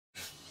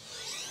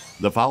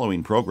The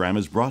following program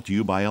is brought to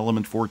you by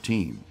Element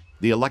 14,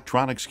 the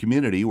electronics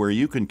community where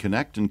you can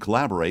connect and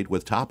collaborate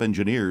with top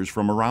engineers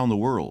from around the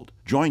world.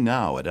 Join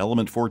now at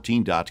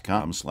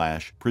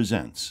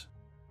element14.com/presents.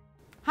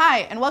 Hi,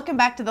 and welcome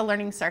back to the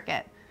Learning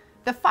Circuit.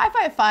 The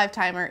 555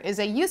 timer is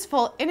a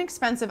useful,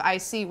 inexpensive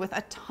IC with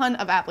a ton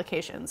of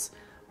applications.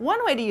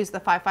 One way to use the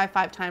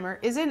 555 timer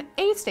is in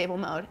astable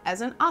mode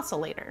as an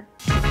oscillator.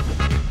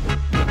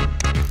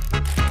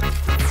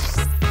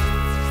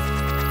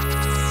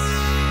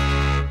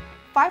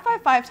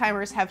 555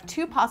 timers have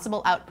two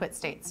possible output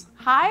states,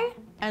 high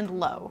and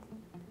low.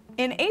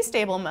 In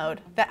astable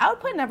mode, the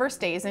output never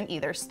stays in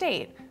either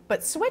state,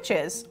 but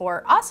switches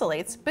or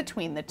oscillates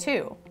between the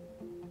two.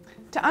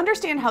 To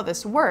understand how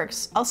this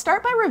works, I'll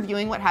start by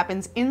reviewing what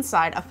happens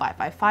inside a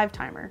 555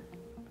 timer.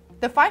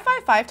 The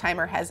 555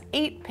 timer has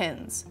 8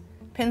 pins.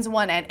 Pins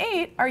 1 and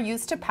 8 are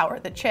used to power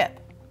the chip.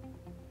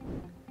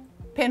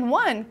 Pin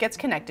 1 gets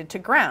connected to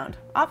ground,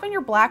 often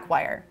your black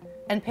wire,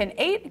 and pin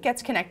 8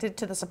 gets connected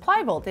to the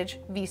supply voltage,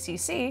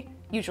 VCC,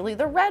 usually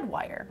the red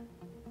wire.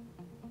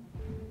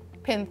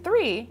 Pin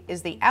 3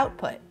 is the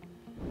output.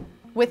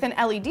 With an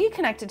LED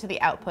connected to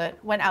the output,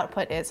 when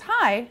output is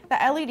high,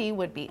 the LED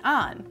would be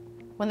on.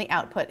 When the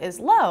output is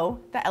low,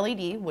 the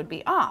LED would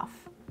be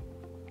off.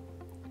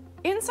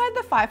 Inside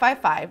the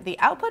 555, the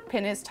output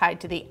pin is tied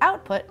to the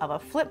output of a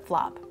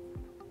flip-flop.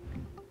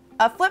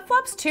 A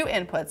flip-flop's two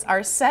inputs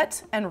are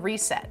set and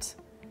reset.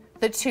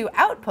 The two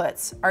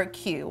outputs are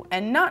Q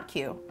and not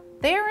Q.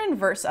 They are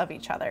inverse of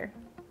each other.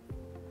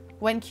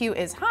 When Q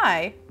is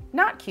high,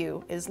 not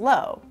Q is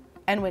low,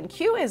 and when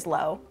Q is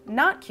low,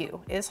 not Q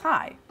is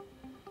high.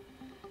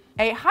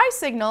 A high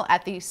signal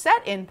at the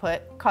set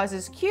input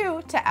causes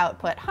Q to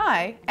output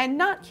high and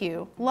not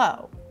Q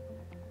low.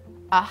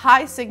 A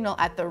high signal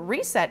at the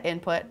reset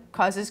input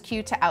causes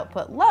Q to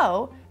output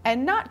low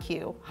and not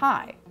Q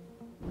high.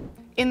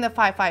 In the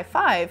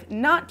 555,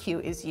 not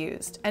Q is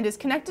used and is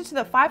connected to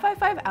the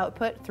 555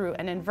 output through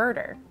an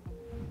inverter.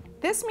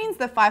 This means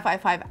the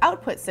 555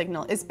 output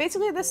signal is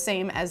basically the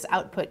same as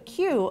output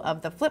Q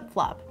of the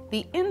flip-flop,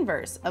 the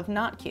inverse of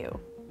not Q.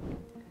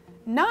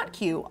 Not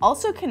Q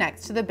also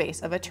connects to the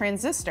base of a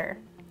transistor.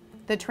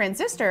 The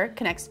transistor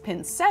connects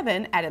pin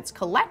 7 at its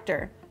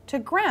collector to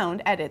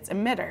ground at its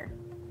emitter.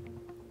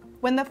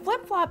 When the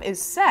flip-flop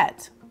is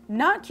set,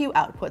 not Q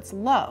outputs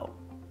low,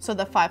 so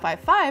the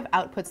 555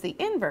 outputs the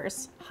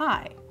inverse,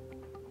 high.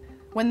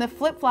 When the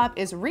flip-flop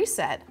is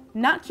reset,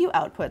 not Q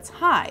outputs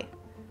high.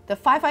 The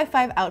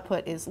 555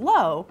 output is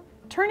low,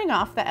 turning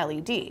off the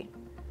LED.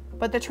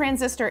 But the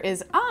transistor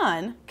is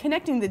on,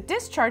 connecting the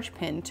discharge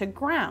pin to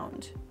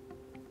ground.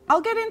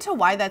 I'll get into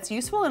why that's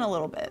useful in a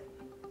little bit.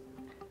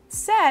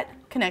 Set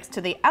connects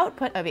to the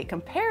output of a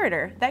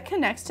comparator that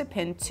connects to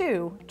pin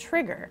 2,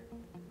 trigger.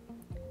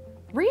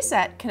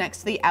 Reset connects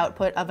to the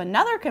output of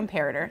another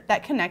comparator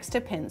that connects to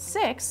pin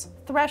 6,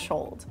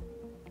 threshold.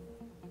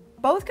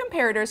 Both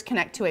comparators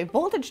connect to a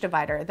voltage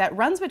divider that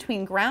runs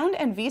between ground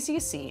and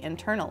VCC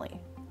internally.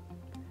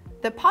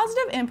 The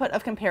positive input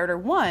of comparator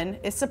 1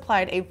 is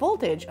supplied a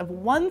voltage of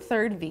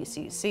 1/3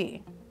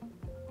 VCC.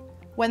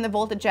 When the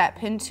voltage at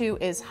pin 2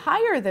 is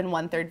higher than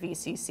 1/3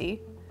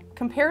 VCC,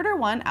 comparator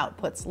 1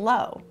 outputs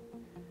low.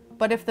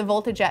 But if the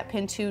voltage at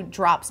pin 2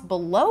 drops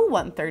below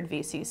 1/3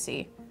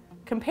 VCC,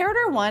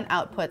 comparator 1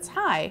 outputs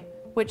high,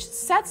 which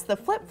sets the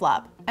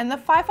flip-flop, and the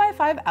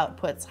 555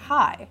 outputs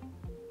high.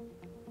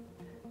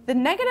 The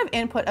negative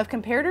input of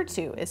comparator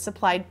 2 is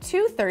supplied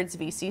 2/3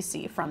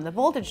 VCC from the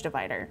voltage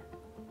divider.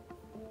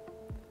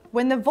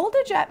 When the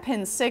voltage at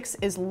pin 6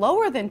 is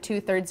lower than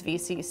 2/3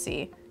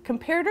 VCC,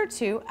 comparator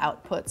 2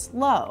 outputs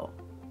low.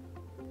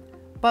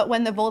 But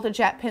when the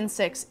voltage at pin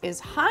 6 is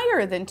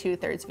higher than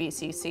 2/3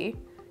 VCC,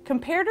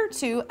 comparator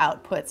 2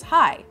 outputs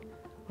high,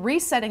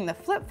 resetting the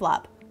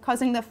flip-flop,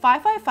 causing the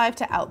 555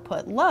 to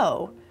output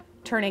low,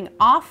 turning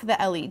off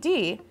the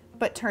LED,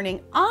 but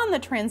turning on the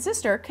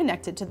transistor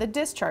connected to the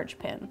discharge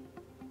pin.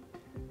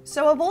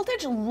 So a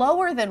voltage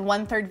lower than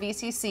 1/3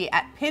 VCC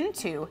at pin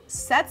 2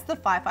 sets the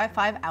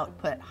 555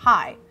 output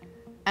high,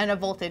 and a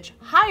voltage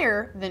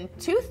higher than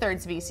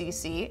 2/3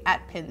 VCC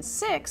at pin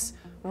 6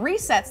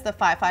 resets the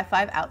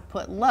 555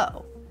 output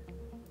low.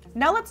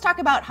 Now let's talk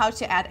about how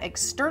to add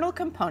external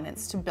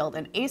components to build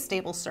an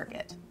astable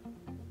circuit.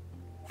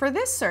 For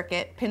this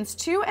circuit, pins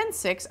 2 and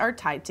 6 are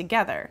tied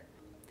together.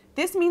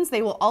 This means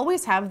they will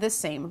always have the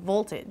same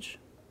voltage.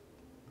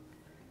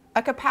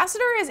 A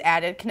capacitor is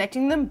added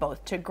connecting them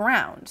both to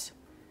ground.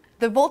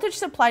 The voltage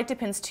supplied to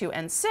pins 2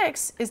 and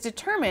 6 is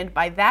determined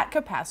by that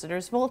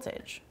capacitor's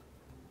voltage.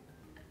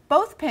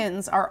 Both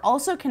pins are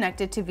also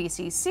connected to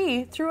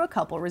VCC through a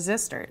couple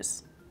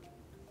resistors.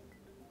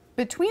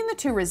 Between the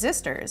two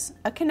resistors,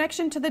 a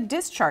connection to the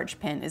discharge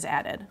pin is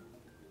added.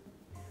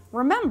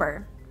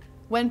 Remember,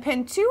 when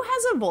pin 2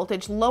 has a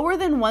voltage lower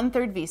than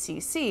 1/3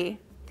 VCC,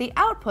 the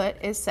output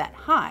is set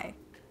high.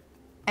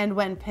 And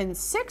when pin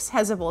 6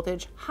 has a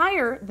voltage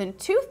higher than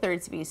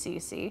 2/3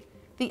 VCC,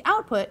 the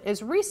output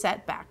is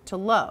reset back to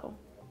low.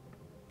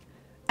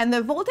 And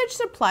the voltage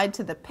supplied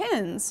to the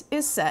pins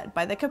is set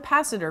by the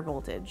capacitor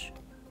voltage.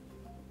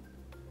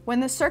 When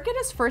the circuit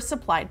is first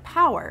supplied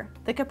power,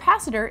 the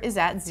capacitor is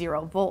at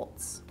 0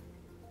 volts.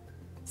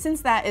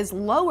 Since that is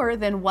lower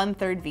than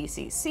 1/3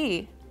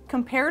 VCC,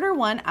 comparator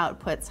 1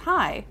 outputs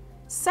high,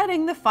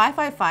 setting the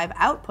 555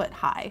 output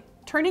high,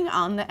 turning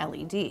on the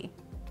LED.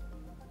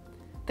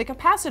 The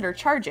capacitor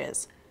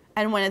charges,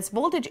 and when its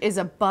voltage is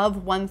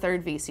above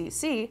 1/3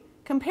 VCC,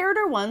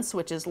 comparator 1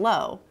 switches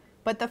low,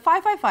 but the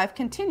 555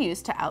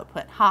 continues to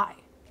output high.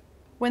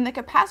 When the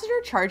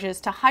capacitor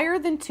charges to higher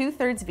than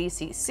 2/3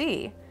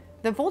 VCC,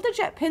 the voltage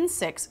at pin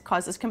 6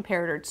 causes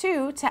comparator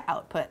 2 to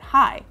output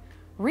high,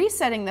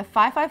 resetting the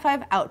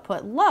 555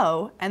 output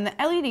low, and the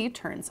LED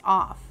turns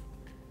off.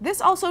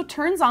 This also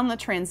turns on the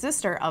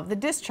transistor of the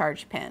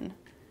discharge pin.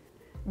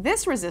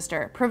 This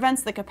resistor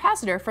prevents the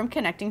capacitor from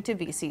connecting to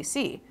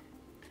VCC,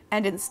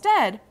 and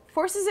instead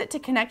forces it to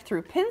connect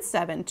through pin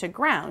 7 to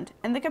ground,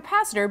 and the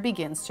capacitor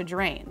begins to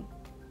drain.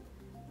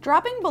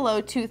 Dropping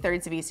below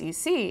 2/3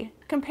 VCC,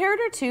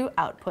 comparator 2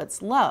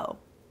 outputs low.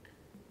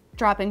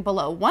 Dropping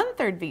below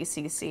 1/3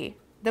 VCC,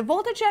 the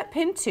voltage at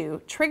pin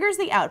 2 triggers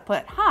the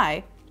output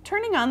high,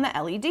 turning on the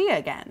LED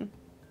again.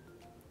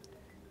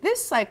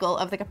 This cycle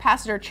of the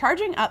capacitor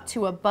charging up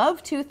to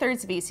above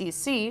 2/3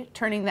 VCC,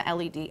 turning the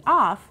LED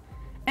off,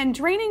 and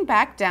draining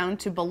back down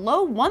to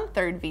below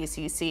 1/3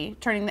 VCC,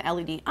 turning the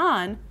LED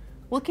on,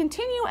 will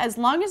continue as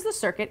long as the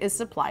circuit is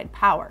supplied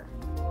power.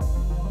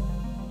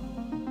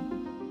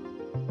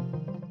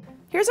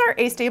 Here's our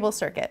astable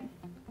circuit.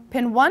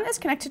 Pin 1 is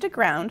connected to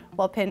ground,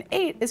 while pin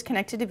 8 is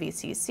connected to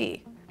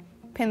VCC.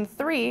 Pin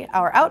 3,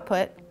 our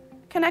output,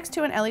 connects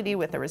to an LED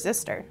with a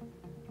resistor.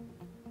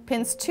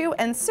 Pins 2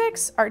 and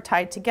 6 are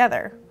tied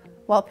together,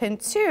 while pin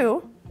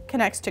 2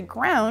 connects to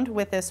ground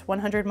with this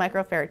 100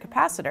 microfarad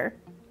capacitor.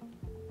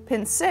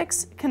 Pin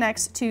 6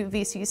 connects to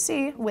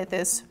VCC with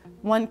this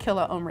 1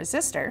 kilo ohm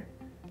resistor.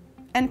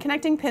 And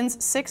connecting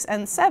pins 6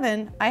 and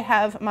 7, I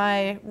have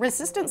my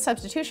resistance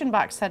substitution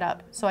box set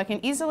up so I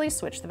can easily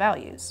switch the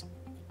values.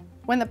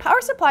 When the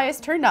power supply is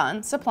turned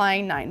on,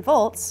 supplying 9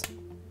 volts,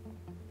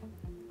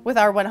 with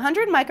our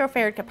 100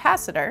 microfarad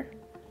capacitor,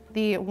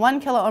 the 1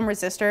 kilo ohm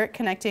resistor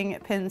connecting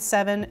pin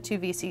 7 to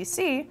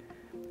VCC,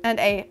 and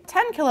a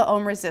 10 kilo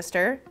ohm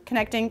resistor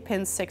connecting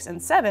pins 6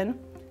 and 7,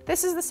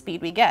 this is the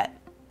speed we get.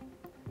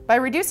 By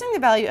reducing the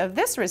value of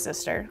this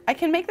resistor, I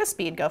can make the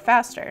speed go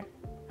faster.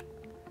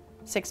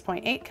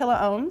 6.8 kilo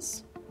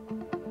ohms,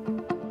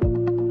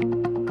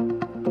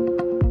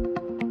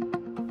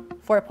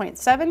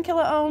 4.7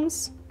 kilo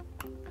ohms,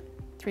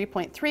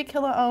 3.3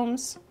 kilo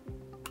ohms,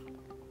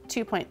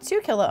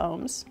 2.2 kilo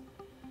ohms,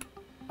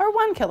 or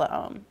 1 kilo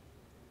ohm.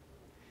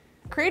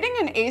 Creating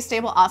an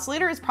astable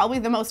oscillator is probably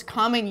the most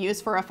common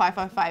use for a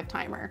 555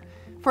 timer.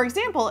 For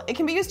example, it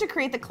can be used to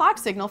create the clock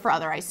signal for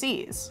other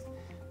ICs.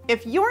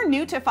 If you're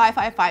new to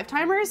 555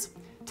 timers,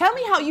 tell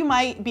me how you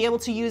might be able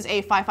to use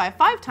a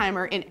 555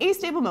 timer in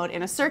astable mode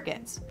in a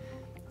circuit.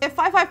 If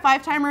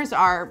 555 timers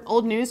are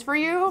old news for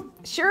you,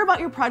 share about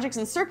your projects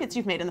and circuits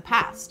you've made in the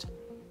past.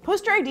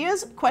 Post your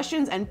ideas,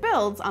 questions, and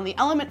builds on the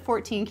Element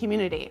 14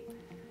 community.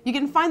 You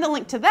can find the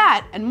link to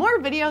that and more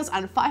videos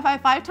on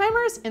 555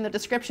 timers in the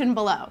description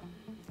below.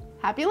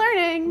 Happy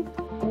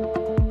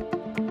learning!